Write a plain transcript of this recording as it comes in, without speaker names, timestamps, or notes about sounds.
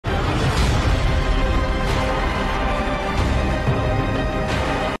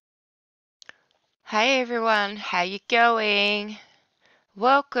Hey everyone, how you going?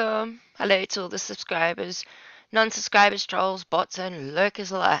 Welcome. Hello to all the subscribers, non-subscribers, trolls, bots, and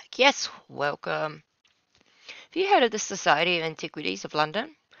lurkers alike. Yes, welcome. Have you heard of the Society of Antiquities of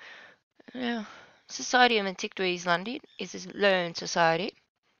London? Yeah. Society of Antiquaries London is a learned society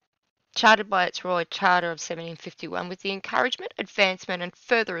chartered by its Royal Charter of 1751 with the encouragement, advancement, and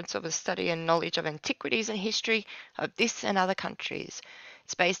furtherance of the study and knowledge of antiquities and history of this and other countries.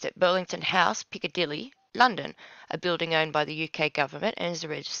 It's based at Burlington House, Piccadilly, London, a building owned by the UK government and is a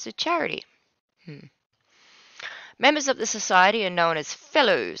registered charity. Members of the society are known as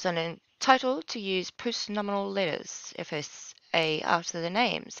Fellows and entitled to use postnominal letters, FSA, after their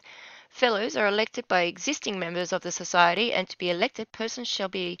names. Fellows are elected by existing members of the society, and to be elected, persons shall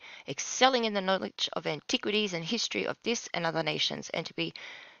be excelling in the knowledge of antiquities and history of this and other nations, and to be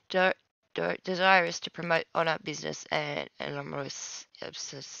de- desirous to promote honour, business, and alumnus of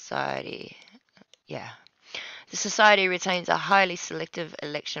society. Yeah. The Society retains a highly selective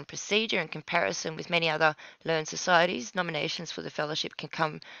election procedure in comparison with many other learned societies. Nominations for the fellowship can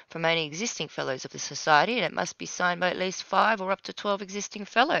come from only existing fellows of the Society, and it must be signed by at least 5 or up to 12 existing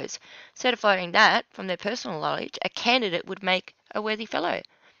fellows, certifying that, from their personal knowledge, a candidate would make a worthy fellow.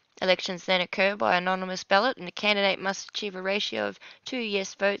 Elections then occur by anonymous ballot, and the candidate must achieve a ratio of 2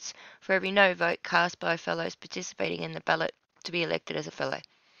 yes votes for every no vote cast by fellows participating in the ballot to be elected as a fellow.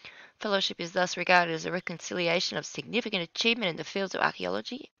 Fellowship is thus regarded as a reconciliation of significant achievement in the fields of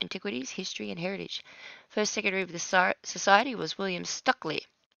archaeology, antiquities, history, and heritage. First secretary of the society was William Stuckley.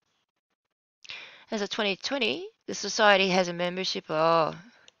 As of 2020, the society has a membership of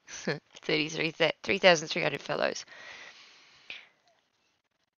 3,300 fellows.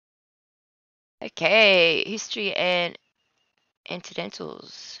 Okay, history and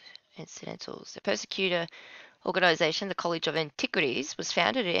incidentals. The persecutor organization, the College of Antiquities, was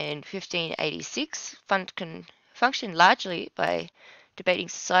founded in 1586, functioned largely by debating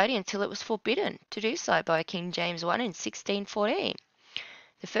society until it was forbidden to do so by King James I in 1614.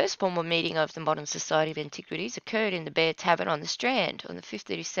 The first formal meeting of the modern Society of Antiquities occurred in the Bear Tavern on the Strand on the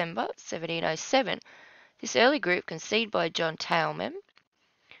 5th of December 1707. This early group, conceived by John Talman,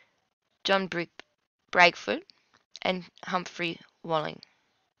 John Bragford, and Humphrey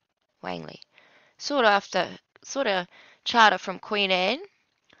Wangley, sought a charter from Queen Anne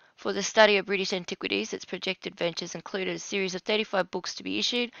for the study of British antiquities. Its projected ventures included a series of 35 books to be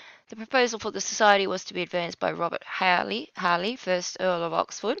issued. The proposal for the society was to be advanced by Robert Harley, 1st Earl of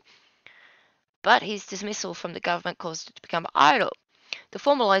Oxford, but his dismissal from the government caused it to become idle. The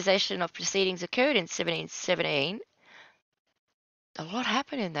formalisation of proceedings occurred in 1717. A lot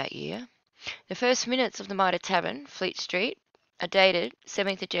happened in that year. The first minutes of the Mitre Tavern, Fleet Street, are dated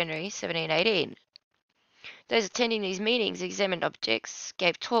 7th of January 1718. Those attending these meetings examined objects,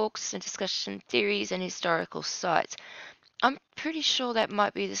 gave talks, and discussed theories and historical sites. I'm pretty sure that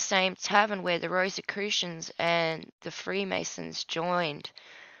might be the same tavern where the Rosicrucians and the Freemasons joined,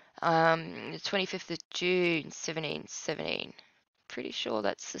 the 25th of June 1717. Pretty sure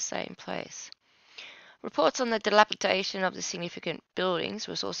that's the same place. Reports on the dilapidation of the significant buildings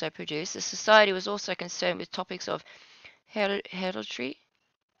was also produced. The society was also concerned with topics of heraldry,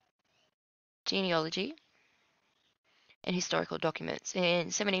 genealogy, and historical documents. In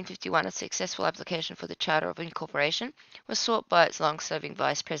 1751, a successful application for the Charter of Incorporation was sought by its long-serving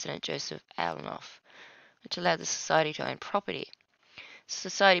Vice President Joseph Alanoff, which allowed the society to own property. The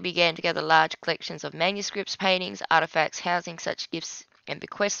society began to gather large collections of manuscripts, paintings, artifacts, housing such gifts and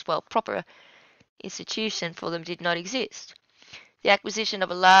bequests, while proper institution for them did not exist. The acquisition of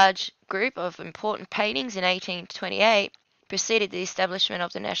a large group of important paintings in 1828 preceded the establishment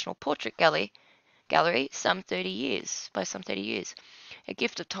of the National Portrait Gallery by some 30 years, a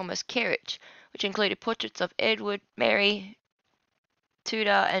gift of Thomas Kerridge, which included portraits of Edward, Mary,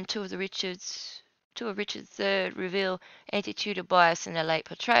 Tudor, and two of Richard III, reveal anti-Tudor bias in their late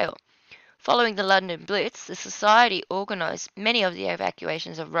portrayal. Following the London Blitz, the Society organised many of the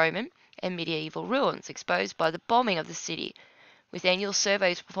evacuations of Roman and medieval ruins exposed by the bombing of the city, with annual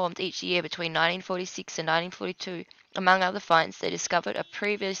surveys performed each year between 1946 and 1942. Among other finds, they discovered a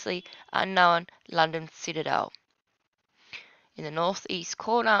previously unknown London citadel in the northeast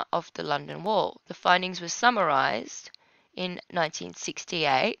corner of the London Wall. The findings were summarised in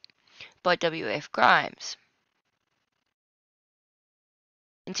 1968 by W.F. Grimes.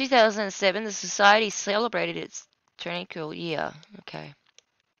 In 2007, the Society celebrated its triennial year,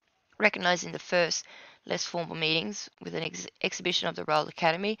 recognising the first less formal meetings with an exhibition of the Royal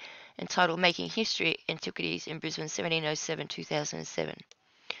Academy entitled Making History Antiquities in Brisbane 1707-2007. It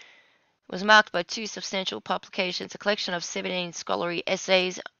was marked by 2 substantial publications, a collection of 17 scholarly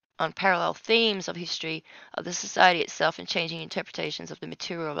essays on parallel themes of history of the society itself and changing interpretations of the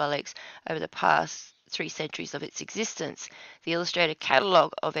material relics over the past 3 centuries of its existence. The illustrated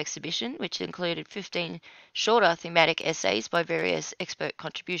catalogue of exhibition, which included 15 shorter thematic essays by various expert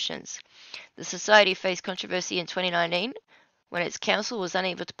contributions. The Society faced controversy in 2019 when its council was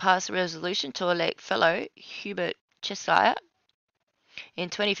unable to pass a resolution to elect fellow Hubert Cheshire. In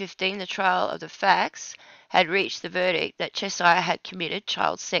 2015, the trial of the facts had reached the verdict that Cheshire had committed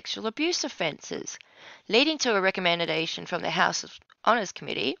child sexual abuse offences, leading to a recommendation from the House of Honours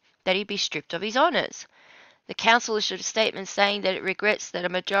Committee that he be stripped of his honours. The council issued a statement saying that it regrets that a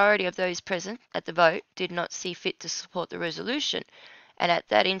majority of those present at the vote did not see fit to support the resolution, and at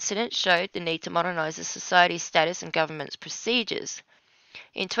that incident showed the need to modernise the society's status and government's procedures.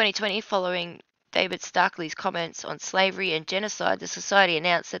 In 2020, following David Starkley's comments on slavery and genocide, the society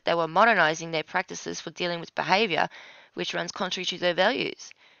announced that they were modernising their practices for dealing with behaviour which runs contrary to their values.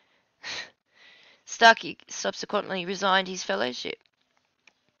 Starkey subsequently resigned his fellowship.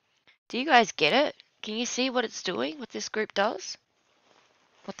 Do you guys get it? Can you see what it's doing, what this group does?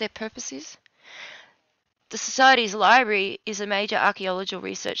 What their purpose is? The Society's library is a major archaeological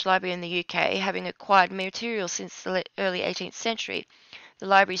research library in the UK, having acquired material since the early 18th century. The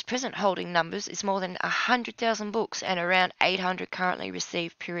library's present holding numbers is more than 100,000 books and around 800 currently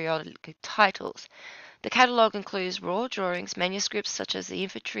received periodic titles. The catalogue includes raw drawings, manuscripts such as the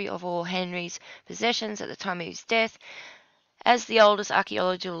inventory of all Henry's possessions at the time of his death. As the oldest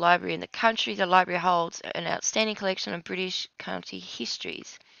archaeological library in the country, the library holds an outstanding collection of British county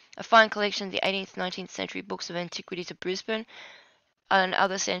histories. A fine collection of the 18th and 19th century books of antiquities of Brisbane and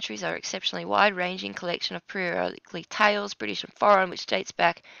other centuries are exceptionally wide-ranging collection of periodically tales, British and foreign, which dates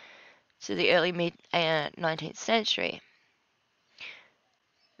back to the early mid-19th century.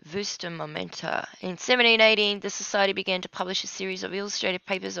 Vusta Momenta. In 1718, the Society began to publish a series of illustrated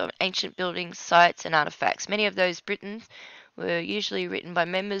papers on ancient buildings, sites, and artifacts. Many of those written were usually written by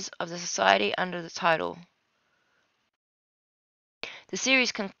members of the Society under the title. The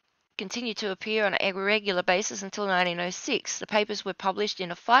series continued to appear on a regular basis until 1906. The papers were published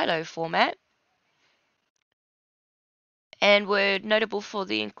in a Philo format and were notable for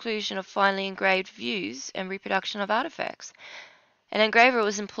the inclusion of finely engraved views and reproduction of artifacts. An engraver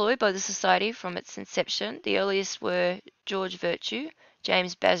was employed by the Society from its inception. The earliest were George Virtue,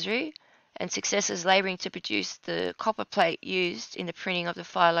 James Basry, and successors labouring to produce the copper plate used in the printing of the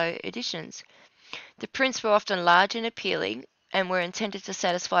Philo editions. The prints were often large and appealing, and were intended to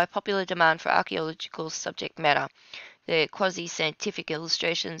satisfy popular demand for archaeological subject matter. The quasi-scientific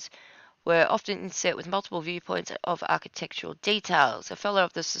illustrations were often inset with multiple viewpoints of architectural details. A fellow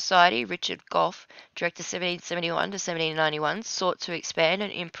of the Society, Richard Gough, director 1771 to 1791, sought to expand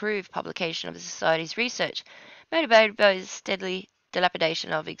and improve publication of the Society's research, motivated by the steady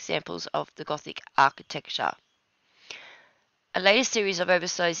dilapidation of examples of the Gothic architecture. A later series of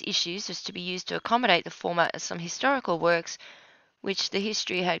oversized issues was to be used to accommodate the format of some historical works which the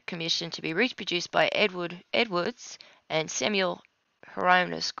History had commissioned to be reproduced by Edwards and Samuel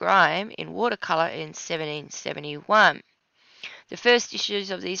Hieronymus Grime in watercolour in 1771. The first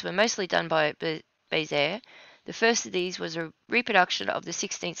issues of these were mostly done by Bézier. The first of these was a reproduction of the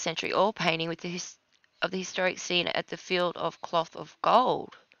 16th century oil painting of the historic scene at the Field of Cloth of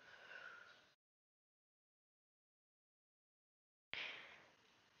Gold.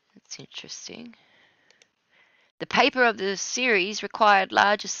 That's interesting. The paper of the series required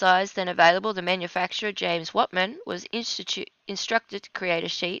larger size than available. The manufacturer, James Watman, was instructed to create a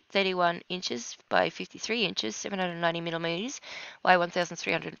sheet 31 inches by 53 inches, 790 millimeters by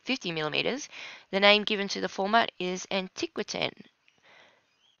 1,350 millimeters. The name given to the format is Antiquaries.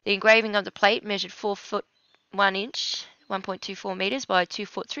 The engraving of the plate measured 4 foot 1 inch, 1.24 meters by 2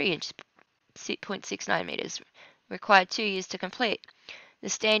 foot 3 inches, 0.69 meters. Required 2 years to complete. The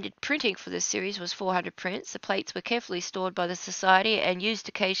standard printing for this series was 400 prints. The plates were carefully stored by the Society and used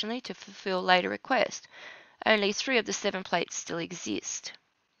occasionally to fulfill later requests. Only 3 of the 7 plates still exist.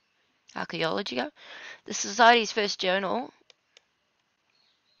 Archaeologia. The Society's first journal,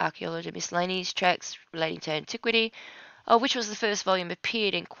 Archaeology Miscellaneous Tracts Relating to Antiquity, which was the first volume,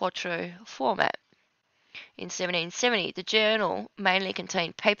 appeared in quarto format. In 1770, the journal mainly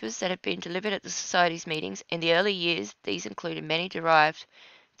contained papers that had been delivered at the Society's meetings. In the early years, these included many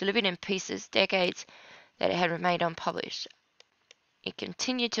delivered in pieces, decades that it had remained unpublished. It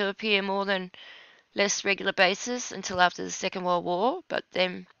continued to appear more than less regular basis until after the Second World War, but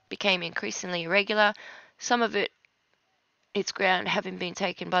then became increasingly irregular, some of its ground having been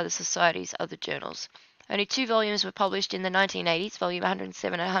taken by the Society's other journals. Only 2 volumes were published in the 1980s, volume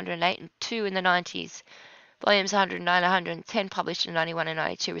 107 and 108, and 2 in the 90s. volumes 109, 110, published in 91 and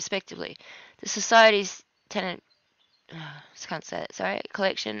 92 respectively. The Society's tenant can't say it, sorry,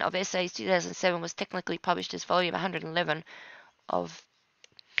 collection of essays 2007 was technically published as volume 111 of.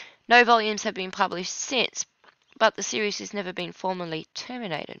 No volumes have been published since, but the series has never been formally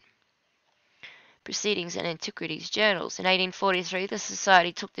terminated. Proceedings and Antiquities Journals. In 1843, the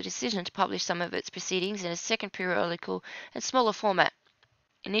Society took the decision to publish some of its proceedings in a second periodical and smaller format,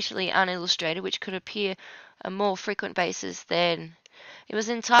 initially unillustrated, which could appear on a more frequent basis than. It was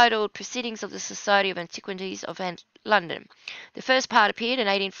entitled Proceedings of the Society of Antiquaries of London. The first part appeared in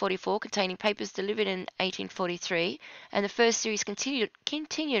 1844, containing papers delivered in 1843, and the first series continued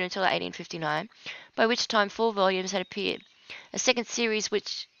until 1859, by which time 4 volumes had appeared. A second series,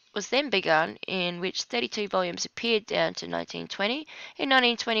 which was then begun, in which 32 volumes appeared down to 1920. In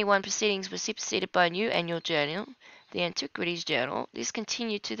 1921, proceedings were superseded by a new annual journal, the Antiquaries Journal. This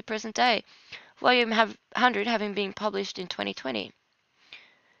continued to the present day, volume 100 having been published in 2020.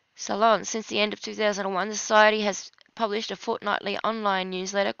 Salon. Since the end of 2001, the Society has published a fortnightly online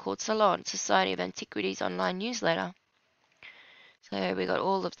newsletter called Salon, Society of Antiquities Online Newsletter. So we got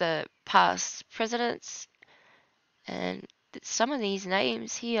all of the past presidents, and some of these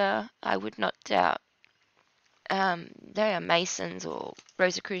names here I would not doubt. They are Masons or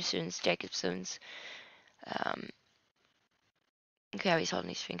Rosicrucians, Jacobsons. Look how he's holding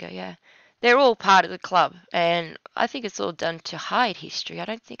his finger, yeah. They're all part of the club, and I think it's all done to hide history. I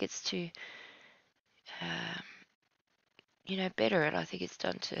don't think it's to, um, better it. I think it's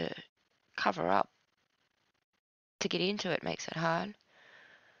done to cover up. To get into it makes it hard,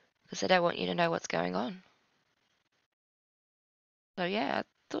 because they don't want you to know what's going on. So yeah, I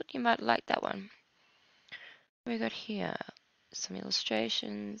thought you might like that one. What we got here? Some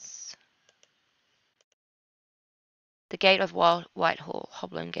illustrations. The Gate of Whitehall,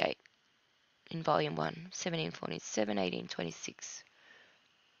 Hobland Gate, in Volume 1, 1747, 1826.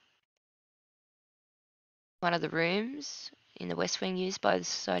 One of the rooms in the West Wing used by the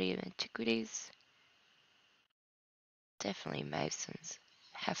Society of Antiquities. Definitely Masons.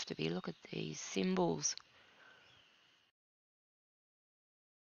 Have to be. Look at these symbols.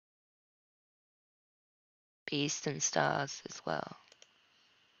 Eastern stars as well.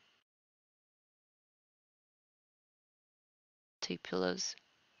 2 pillars.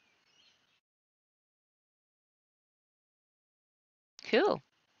 Cool.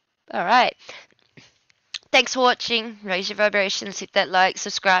 All right. Thanks for watching. Raise your vibrations, hit that like,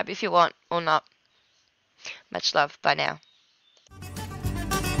 subscribe if you want or not. Much love. Bye now.